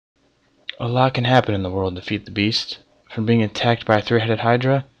A lot can happen in the world to Defeat the Beast, from being attacked by a three-headed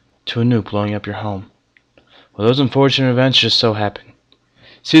hydra to a nuke blowing up your home. Well, those unfortunate events just so happen.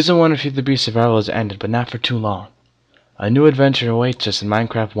 Season 1 of Defeat the Beast Survival has ended, but not for too long. A new adventure awaits us in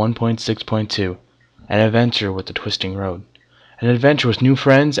Minecraft 1.6.2, an adventure with the twisting road. An adventure with new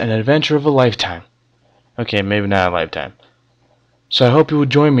friends, and an adventure of a lifetime. Okay, maybe not a lifetime. So I hope you will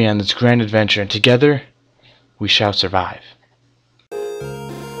join me on this grand adventure, and together, we shall survive.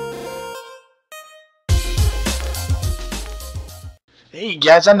 Hey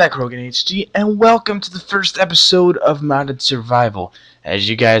guys, I'm that Krogan HG, and welcome to the first episode of Modded Survival. As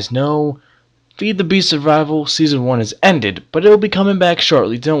you guys know, Feed the Beast Survival Season 1 has ended, but it'll be coming back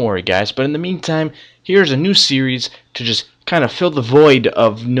shortly, don't worry guys. But in the meantime, here's a new series to just kind of fill the void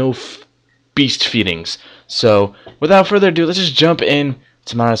of no beast feedings. So, without further ado, let's just jump in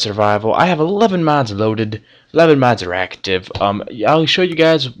to Modded Survival. I have 11 mods loaded, 11 mods are active. I'll show you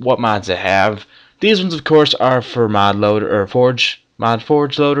guys what mods I have. These ones, of course, are for mod loader, or mod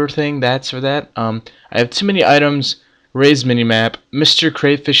forge loader thing, that's for that. I have too many items, raised minimap, Mr.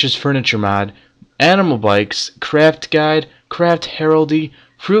 Crayfish's furniture mod, animal bikes, craft guide, craft heraldry,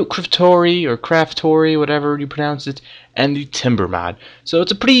 fruit craftory or craftory, whatever you pronounce it, and the timber mod. So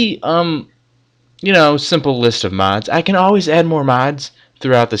it's a pretty simple list of mods. I can always add more mods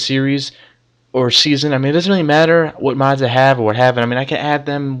throughout the series or season. I mean, it doesn't really matter what mods I have or what haven't. I mean, I can add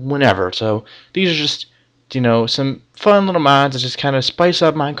them whenever. So these are just some fun little mods that just kind of spice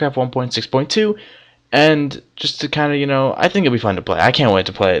up Minecraft 1.6.2, and just to kind of, I think it'll be fun to play. I can't wait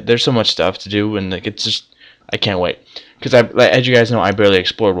to play it. There's so much stuff to do, and it's just, I can't wait. Because, as you guys know, I barely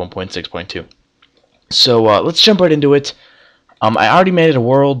explored 1.6.2. So, let's jump right into it. I already made it a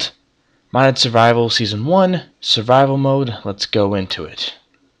world. Modded Survival Season 1, Survival Mode. Let's go into it.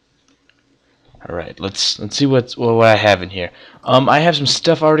 Alright, let's see what I have in here. I have some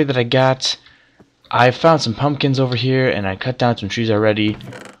stuff already that I got. I found some pumpkins over here, and I cut down some trees already.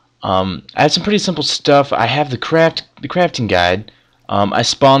 I have some pretty simple stuff. I have the crafting guide. I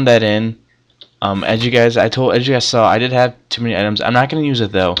spawned that in. As you guys saw, I did have too many items. I'm not gonna use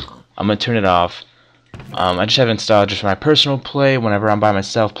it though. I'm gonna turn it off. I just have it installed just for my personal play whenever I'm by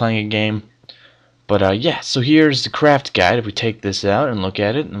myself playing a game. But yeah, so here's the craft guide. If we take this out and look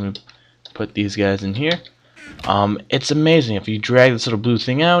at it, and we put these guys in here. It's amazing. If you drag this little blue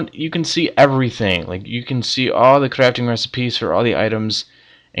thing out, you can see everything. Like, you can see all the crafting recipes for all the items,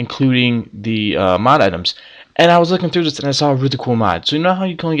 including the mod items. And I was looking through this and I saw a really cool mod. So you know how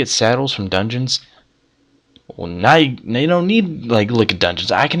you can only get saddles from dungeons? Well, now you don't need, look at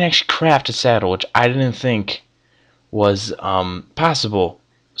dungeons. I can actually craft a saddle, which I didn't think was possible.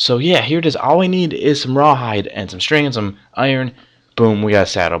 So yeah, here it is. All we need is some rawhide and some string and some iron. Boom, we got a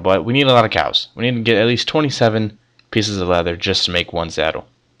saddle, but we need a lot of cows. We need to get at least 27 pieces of leather just to make one saddle.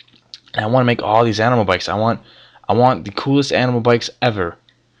 And I want to make all these animal bikes. I want the coolest animal bikes ever.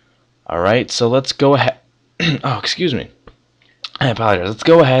 Alright, so let's go ahead. Oh, excuse me. I apologize. Let's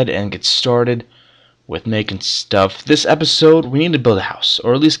go ahead and get started with making stuff. This episode, we need to build a house,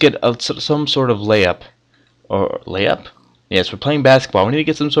 or at least get some sort of layup. Or layup? Yes, we're playing basketball. We need to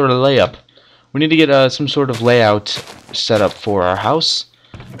get some sort of layup. We need to get some sort of layout set up for our house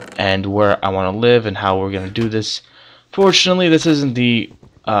and where I want to live and how we're going to do this. Fortunately, this isn't the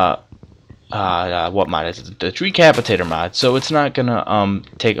what mod is it? The tree capitator mod, so it's not going to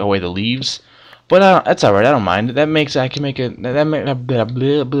take away the leaves. But that's alright, I don't mind. That makes I can make it blah blah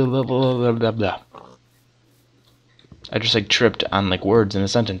blah blah blah blah blah. I just tripped on words in a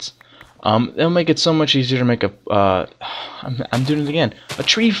sentence. It'll make it so much easier to make a, I'm doing it again. A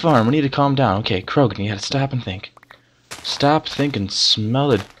tree farm. We need to calm down. Okay, Krogan, you gotta stop and think. Stop, think, and smell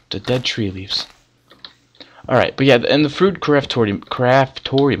the dead tree leaves. Alright, but yeah, and the fruit craftory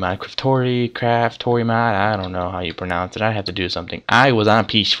mod, I don't know how you pronounce it. I have to do something. I was on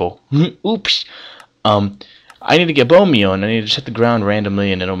peaceful. Oops. I need to get bone meal, and I need to set the ground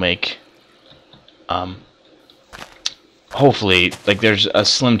randomly, and it'll make, hopefully, there's a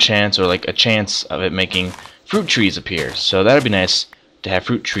slim chance or a chance of it making fruit trees appear. So that'd be nice to have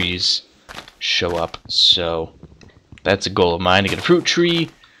fruit trees show up. So that's a goal of mine, to get a fruit tree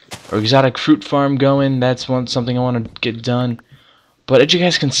or exotic fruit farm going. That's something I want to get done. But as you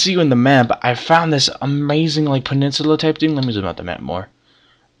guys can see in the map, I found this amazing peninsula type thing. Let me zoom out the map more.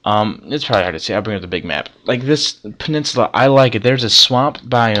 It's probably hard to see. I'll bring up the big map. This peninsula, I like it. There's a swamp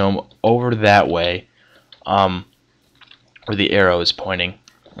biome over that way. Where the arrow is pointing.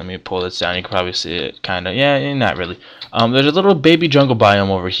 Let me pull this down. You can probably see it, kind of. Yeah, not really. There's a little baby jungle biome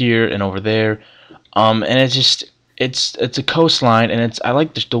over here and over there. And it's just, it's a coastline, and I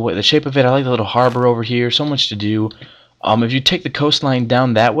like the shape of it. I like the little harbor over here. So much to do. If you take the coastline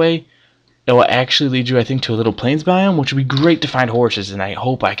down that way, it will actually lead you, I think, to a little plains biome, which would be great to find horses, and I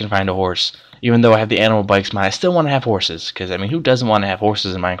hope I can find a horse. Even though I have the animal bikes mod, I still want to have horses, because, I mean, who doesn't want to have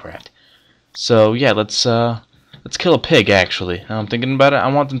horses in Minecraft? So, yeah, let's kill a pig, actually. Now I'm thinking about it, I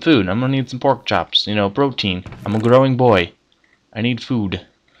want some food. I'm gonna need some pork chops, you know, protein. I'm a growing boy. I need food.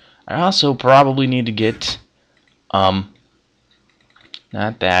 I also probably need to get, not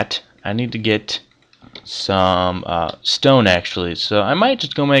that. I need to get some stone, actually. So I might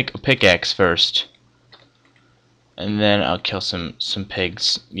just go make a pickaxe first, and then I'll kill some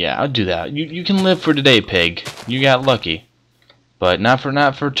pigs. Yeah, I'll do that. You can live for today, pig. You got lucky, but not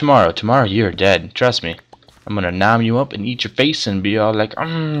for tomorrow. Tomorrow you're dead. Trust me. I'm gonna nom you up and eat your face and be all like,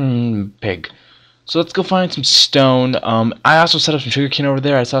 pig. So let's go find some stone. I also set up some sugarcane over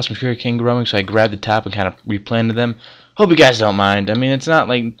there. I saw some sugarcane growing, so I grabbed the top and kind of replanted them. Hope you guys don't mind. I mean, it's not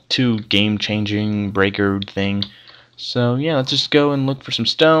like too game-changing breaker thing. So yeah, let's just go and look for some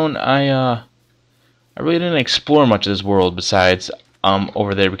stone. I really didn't explore much of this world besides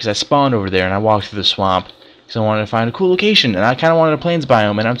over there, because I spawned over there and I walked through the swamp because I wanted to find a cool location, and I kind of wanted a plains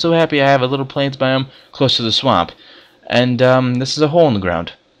biome, and I'm so happy I have a little plains biome close to the swamp. And this is a hole in the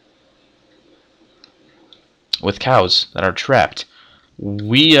ground with cows that are trapped.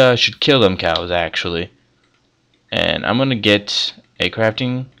 We should kill them cows, actually. And I'm gonna get a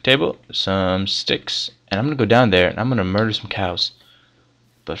crafting table, some sticks, and I'm gonna go down there and I'm gonna murder some cows.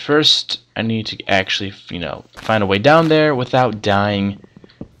 But first, I need to actually, you know, find a way down there without dying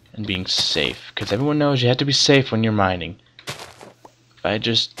and being safe, because everyone knows you have to be safe when you're mining. If I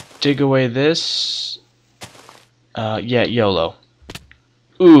just dig away this, yeah, YOLO.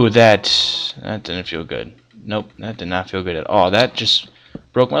 Ooh, that didn't feel good. Nope, that did not feel good at all. That just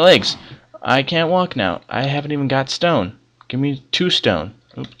broke my legs. I can't walk now. I haven't even got stone. Give me 2 stone.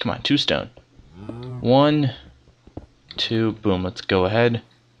 Oops, come on, 2 stone. 1, 2, boom. Let's go ahead.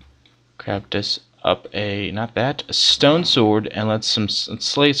 Craft this up a stone sword, and let's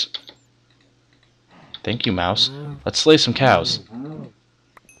slay. Thank you, mouse. Let's slay some cows.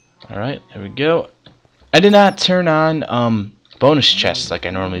 All right, there we go. I did not turn on bonus chests like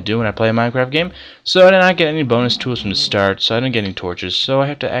I normally do when I play a Minecraft game, so I did not get any bonus tools from the start, so I didn't get any torches, so I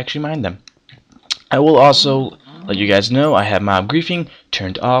have to actually mine them. I will also let you guys know I have mob griefing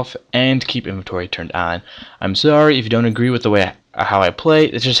turned off and keep inventory turned on. I'm sorry if you don't agree with the way how I play.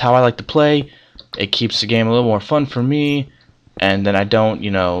 It's just how I like to play. It keeps the game a little more fun for me, and then I don't,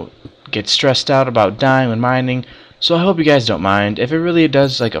 you know, get stressed out about dying when mining. So I hope you guys don't mind. If it really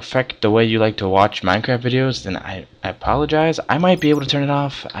does like affect the way you like to watch Minecraft videos, then I apologize. I might be able to turn it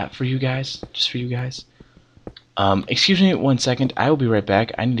off for you guys, just for you guys. Excuse me 1 second. I will be right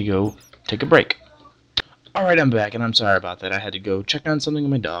back. I need to go take a break. Alright, I'm back, and I'm sorry about that. I had to go check on something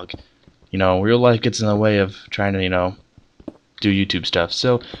with my dog. You know, real life gets in the way of trying to, you know, do YouTube stuff,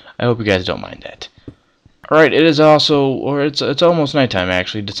 so I hope you guys don't mind that. Alright, it is also, or it's almost nighttime,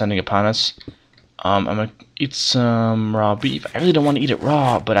 actually, descending upon us. I'm gonna eat some raw beef. I really don't want to eat it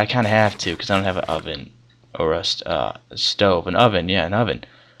raw, but I kind of have to, because I don't have an oven, or a stove. An oven, yeah, an oven.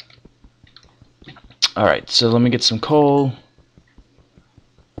 Alright, so let me get some coal.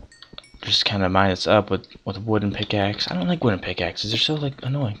 Just kind of mine this up with a wooden pickaxe. I don't like wooden pickaxes. They're so like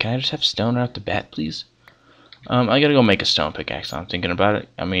annoying. Can I just have stone right off the bat, please? I gotta go make a stone pickaxe. I'm thinking about it.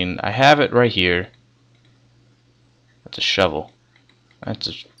 I mean, I have it right here. That's a shovel. That's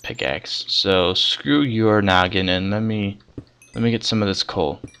a pickaxe. So screw your noggin and let me get some of this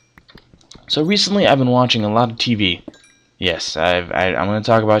coal. So recently I've been watching a lot of TV. Yes, I'm gonna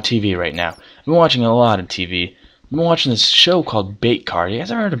talk about TV right now. I've been watching a lot of TV. I've been watching this show called Bait Card. You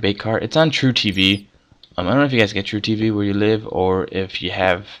guys ever heard of Bait Card? It's on True TV. I don't know if you guys get True TV where you live, or if you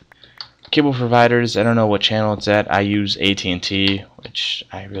have cable providers. I don't know what channel it's at. I use AT&T, which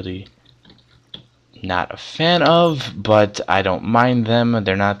I really not a fan of, but I don't mind them.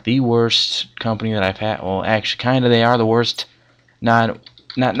 They're not the worst company that I've had. Well, actually, kind of they are the worst. Not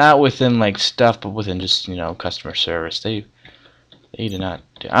within like stuff, but within just, you know, customer service. They do not.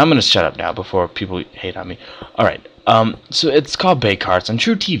 I'm gonna shut up now before people hate on me. All right. So it's called Bait Cards on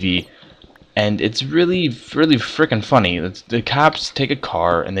True TV, and it's really freaking funny. The cops take a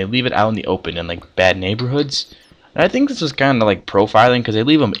car and they leave it out in the open in like bad neighborhoods. And I think this is kind of like profiling, because they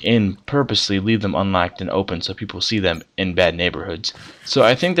leave them purposely leave them unlocked and open so people see them in bad neighborhoods. So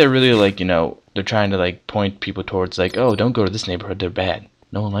I think they're really like, you know, they're trying to like point people towards like, oh, don't go to this neighborhood, they're bad.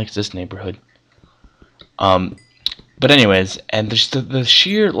 No one likes this neighborhood. But anyways, and there's the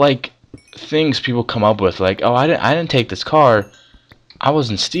sheer like things people come up with, like, oh, I didn't take this car, I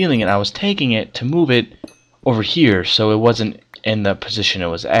wasn't stealing it, I was taking it to move it over here so it wasn't in the position it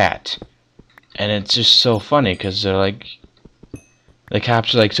was at. And it's just so funny, because they're like, the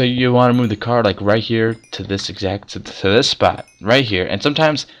cops are like, so you want to move the car like right here to this exact to this spot right here, and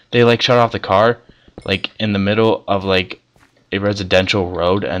sometimes they like shut off the car like in the middle of like a residential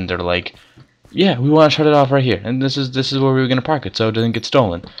road, and they're like, yeah, we want to shut it off right here, and this is where we were gonna park it so it doesn't get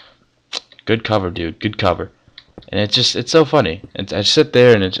stolen. Good cover, dude. Good cover. And it's so funny. I just sit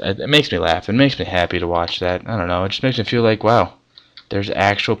there and it makes me laugh. It makes me happy to watch that. I don't know. It just makes me feel like, wow, there's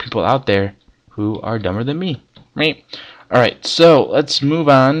actual people out there who are dumber than me. Right? Alright, so let's move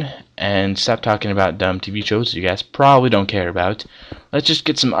on and stop talking about dumb TV shows you guys probably don't care about. Let's just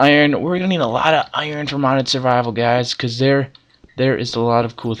get some iron. We're going to need a lot of iron for modded survival, guys, because there is a lot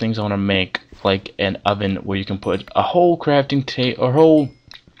of cool things I want to make, like an oven where you can put a whole crafting table, or whole,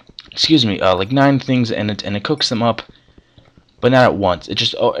 excuse me, like 9 things in it, and it cooks them up, but not at once. It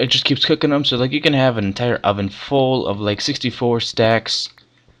just keeps cooking them, so like you can have an entire oven full of like 64 stacks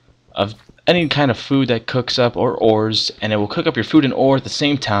of any kind of food that cooks up, or ores, and it will cook up your food and ore at the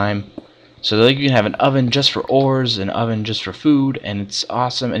same time. So like you can have an oven just for ores, an oven just for food, and it's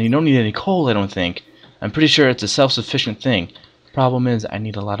awesome. And you don't need any coal, I don't think. I'm pretty sure it's a self-sufficient thing. Problem is, I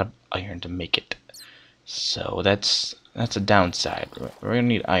need a lot of iron to make it. So that's a downside. We're gonna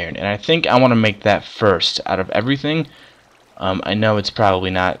need iron, and I think I want to make that first out of everything. I know it's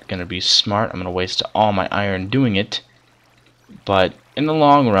probably not gonna be smart. I'm gonna waste all my iron doing it, but in the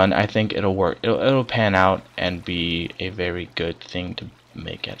long run, I think it'll work. It'll pan out and be a very good thing to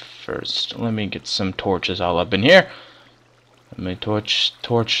make at first. Let me get some torches all up in here. Let me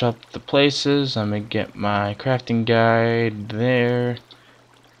torch up the places. Let me get my crafting guide there,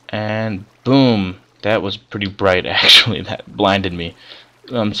 and boom. That was pretty bright, actually. That blinded me.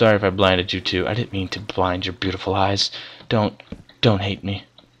 I'm sorry if I blinded you too. I didn't mean to blind your beautiful eyes. Don't hate me.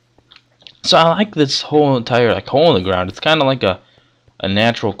 So I like this whole entire like hole in the ground. It's kind of like a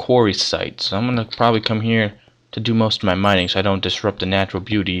natural quarry site. So I'm gonna probably come here to do most of my mining, so I don't disrupt the natural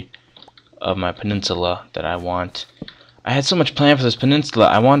beauty of my peninsula that I want. I had so much planned for this peninsula.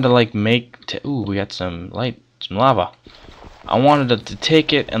 I wanted to like make. Ooh, we got some light, some lava. I wanted to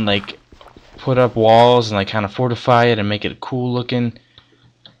take it and like put up walls and like kind of fortify it and make it cool looking,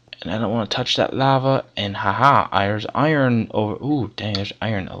 and I don't want to touch that lava. And haha, there's iron over. Ooh, dang, there's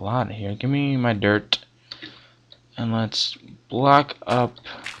iron a lot here. Give me my dirt, and let's block up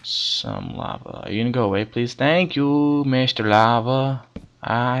some lava. Are you gonna go away, please? Thank you, Mr. Lava.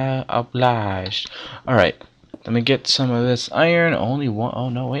 I obliged. All right, let me get some of this iron. Only one. Oh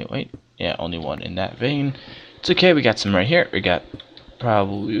no, wait. Yeah, only one in that vein. It's okay. We got some right here. We got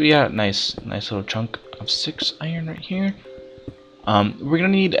a nice little chunk of 6 iron right here. We're gonna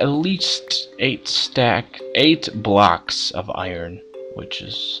need at least 8 blocks of iron, which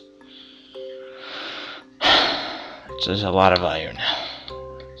is a lot of iron.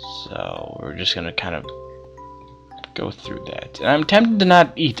 So we're just gonna kind of go through that. And I'm tempted to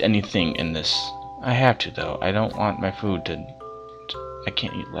not eat anything in this. I have to though. I don't want my food to. I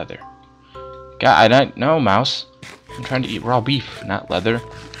can't eat leather. God, I don't know, mouse. I'm trying to eat raw beef, not leather.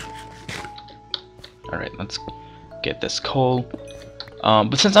 Alright, let's get this coal.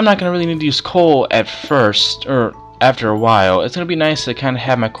 But since I'm not going to really need to use coal at first, or after a while, it's going to be nice to kind of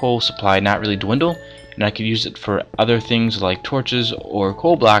have my coal supply not really dwindle, and I could use it for other things like torches or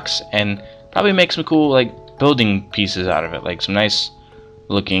coal blocks, and probably make some cool like building pieces out of it, like some nice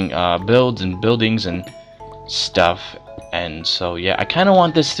looking builds and buildings and stuff. And so yeah, I kind of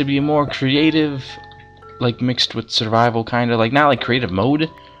want this to be more creative, like mixed with survival, kind of like not like creative mode,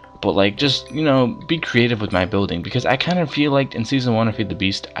 but like just, you know, be creative with my building, because I kind of feel like in season 1 of Feed the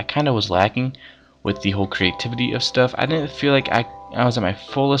Beast I kind of was lacking with the whole creativity of stuff. I didn't feel like I was at my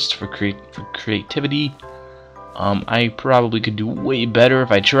fullest for creativity. I probably could do way better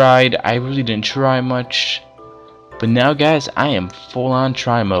if I tried. I really didn't try much. But now, guys, I am full on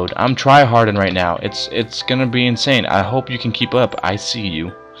try mode. I'm try harding right now. It's gonna be insane. I hope you can keep up. I see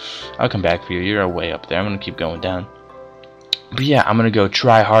you. I'll come back for you. You're way up there. I'm gonna keep going down. But yeah, I'm gonna go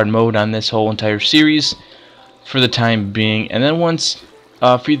try hard mode on this whole entire series for the time being. And then once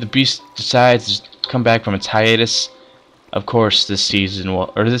Feed the Beast decides to come back from its hiatus, of course this series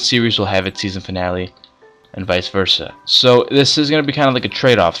will have its season finale, and vice versa. So this is gonna be kind of like a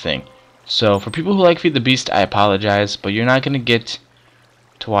trade-off thing. So for people who like Feed the Beast, I apologize, but you're not gonna get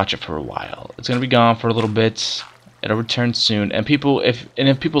to watch it for a while. It's gonna be gone for a little bit. It'll return soon. And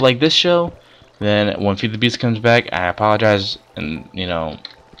if people like this show, then when Feed the Beast comes back, I apologize. And you know,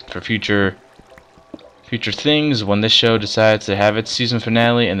 for future things, when this show decides to have its season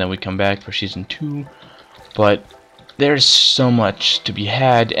finale, and then we come back for season 2. But there's so much to be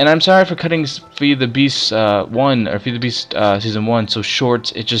had, and I'm sorry for cutting Feed the Beast 1 or Feed the Beast season 1 so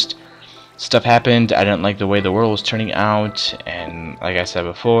short. stuff happened. I didn't like the way the world was turning out, and like I said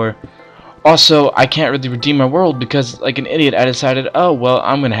before, also I can't really redeem my world because, like an idiot, I decided, oh well,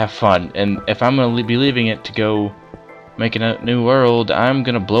 I'm gonna have fun, and if I'm gonna be leaving it to go make a new world, I'm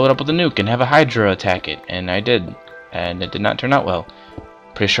gonna blow it up with a nuke and have a Hydra attack it, and I did, and it did not turn out well.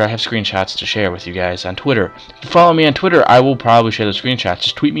 Pretty sure I have screenshots to share with you guys on Twitter. If you follow me on Twitter, I will probably share the screenshots.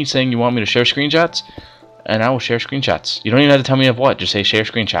 Just tweet me saying you want me to share screenshots, and I will share screenshots. You don't even have to tell me of what. Just say share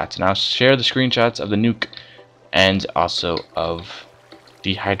screenshots, and I'll share the screenshots of the nuke and also of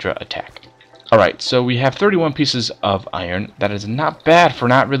the Hydra attack. Alright, so we have 31 pieces of iron. That is not bad for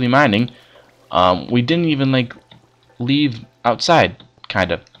not really mining. We didn't even, like, leave outside,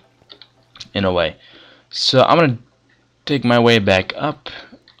 kind of, in a way. So I'm going to take my way back up.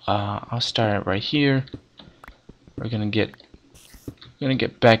 I'll start right here. We're gonna get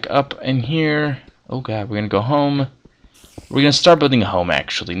back up in here. Oh god, we're gonna go home. We're gonna start building a home,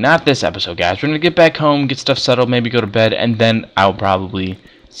 actually. Not this episode, guys. We're gonna get back home, get stuff settled, maybe go to bed, and then I'll probably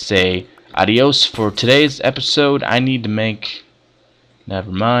say adios for today's episode. I need to make...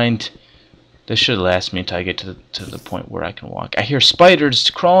 Never mind. This should last me until I get to the point where I can walk. I hear spiders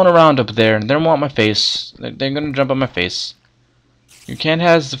crawling around up there, and they don't want my face. They're gonna jump on my face. You can't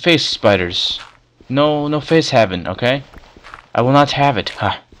have the face, spiders. No face having, okay? I will not have it.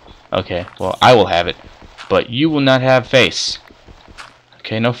 Huh. Okay, well, I will have it. But you will not have face.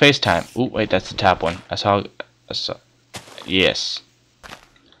 Okay, no FaceTime. Ooh, wait, that's the top one. I saw... Yes.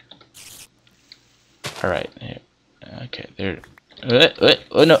 Alright. Okay, there...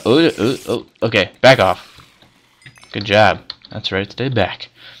 Oh, no. Oh, okay, back off. Good job. That's right, stay back.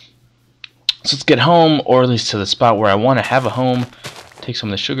 So let's get home, or at least to the spot where I want to have a home. Take some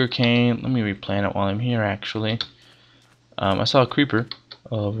of the sugar cane. Let me replant it while I'm here, actually. I saw a creeper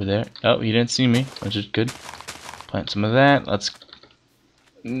over there. Oh, he didn't see me, which is good. Plant some of that. Let's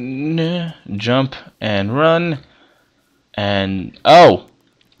jump and run. And, oh!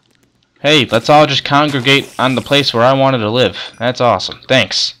 Hey, let's all just congregate on the place where I wanted to live. That's awesome.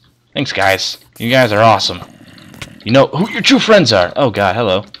 Thanks. Thanks, guys. You guys are awesome. You know who your true friends are. Oh, God,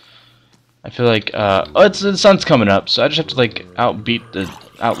 hello. I feel like, oh, the sun's coming up, so I just have to, like,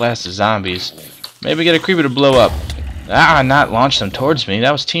 outlast the zombies. Maybe get a creeper to blow up. Ah, not launch them towards me.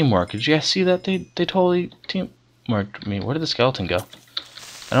 That was teamwork. Did you guys see that? They totally teamworked me. Where did the skeleton go?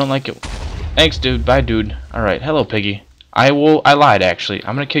 I don't like it. Thanks, dude. Bye, dude. Alright, hello, piggy. I lied, actually.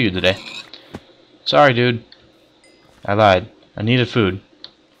 I'm gonna kill you today. Sorry, dude. I lied. I needed food.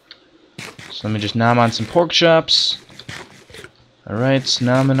 So let me just nom on some pork chops. Alright,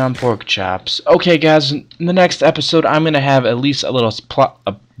 nomming on pork chops. Okay, guys, in the next episode, I'm gonna have at least a little spot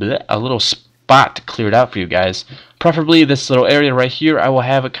cleared out for you guys. Preferably this little area right here. I will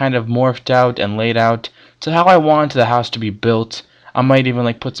have it kind of morphed out and laid out to how I want the house to be built. I might even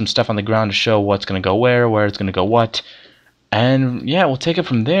like put some stuff on the ground to show what's gonna go where it's gonna go what. And yeah, we'll take it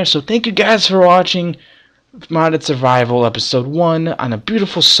from there. So thank you guys for watching Modded Survival Episode 1 on a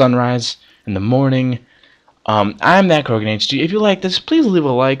beautiful sunrise in the morning. I'm that Krogan HD. If you like this, please leave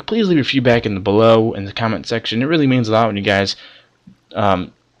a like. Please leave your feedback below in the comment section. It really means a lot when you guys,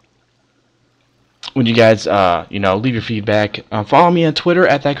 you know, leave your feedback. Follow me on Twitter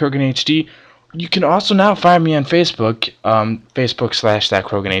at that Krogan HD. You can also now find me on Facebook,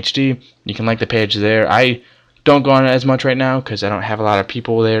 Facebook/thatKroganHD. You can like the page there. I don't go on it as much right now because I don't have a lot of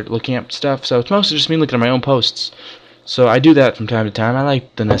people there looking up stuff. So it's mostly just me looking at my own posts. So I do that from time to time. I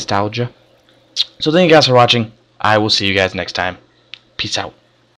like the nostalgia. So thank you guys for watching. I will see you guys next time. Peace out.